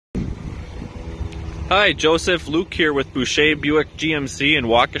Hi, Joseph. Luke here with Boucher Buick GMC in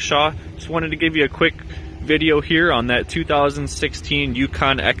Waukesha. Just wanted to give you a quick video here on that 2016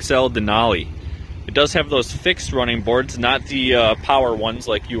 Yukon XL Denali. It does have those fixed running boards, not the power ones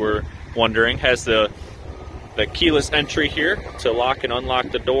like you were wondering. Has the keyless entry here to lock and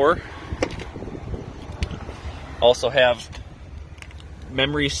unlock the door. Also have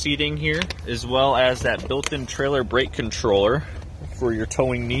memory seating here, as well as that built-in trailer brake controller for your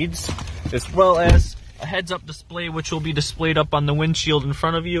towing needs, as well as a heads-up display which will be displayed up on the windshield in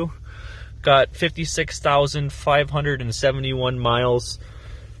front of you. Got 56,571 miles.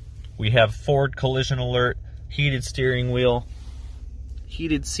 We have forward collision alert, heated steering wheel,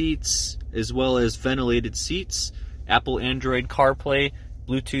 heated seats, as well as ventilated seats, Apple Android CarPlay,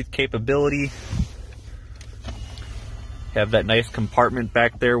 Bluetooth capability. Have that nice compartment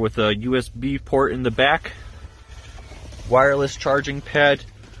back there with a USB port in the back, wireless charging pad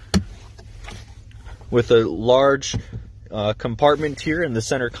with a large compartment here in the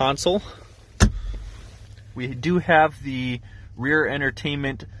center console. We do have the rear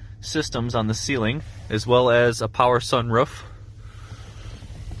entertainment systems on the ceiling, as well as a power sunroof.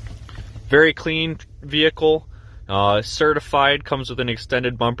 Very clean vehicle, certified, comes with an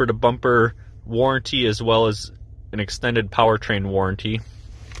extended bumper-to-bumper warranty, as well as an extended powertrain warranty.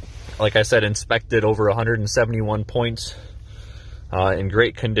 Like I said, inspected over 171 points, in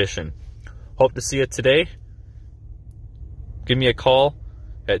great condition. Hope to see you today. Give me a call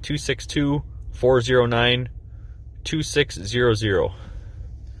at 262-409-2600.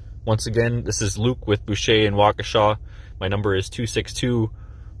 Once again, this is Luke with Boucher in Waukesha. My number is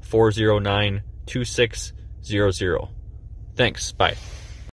 262-409-2600. Thanks. Bye.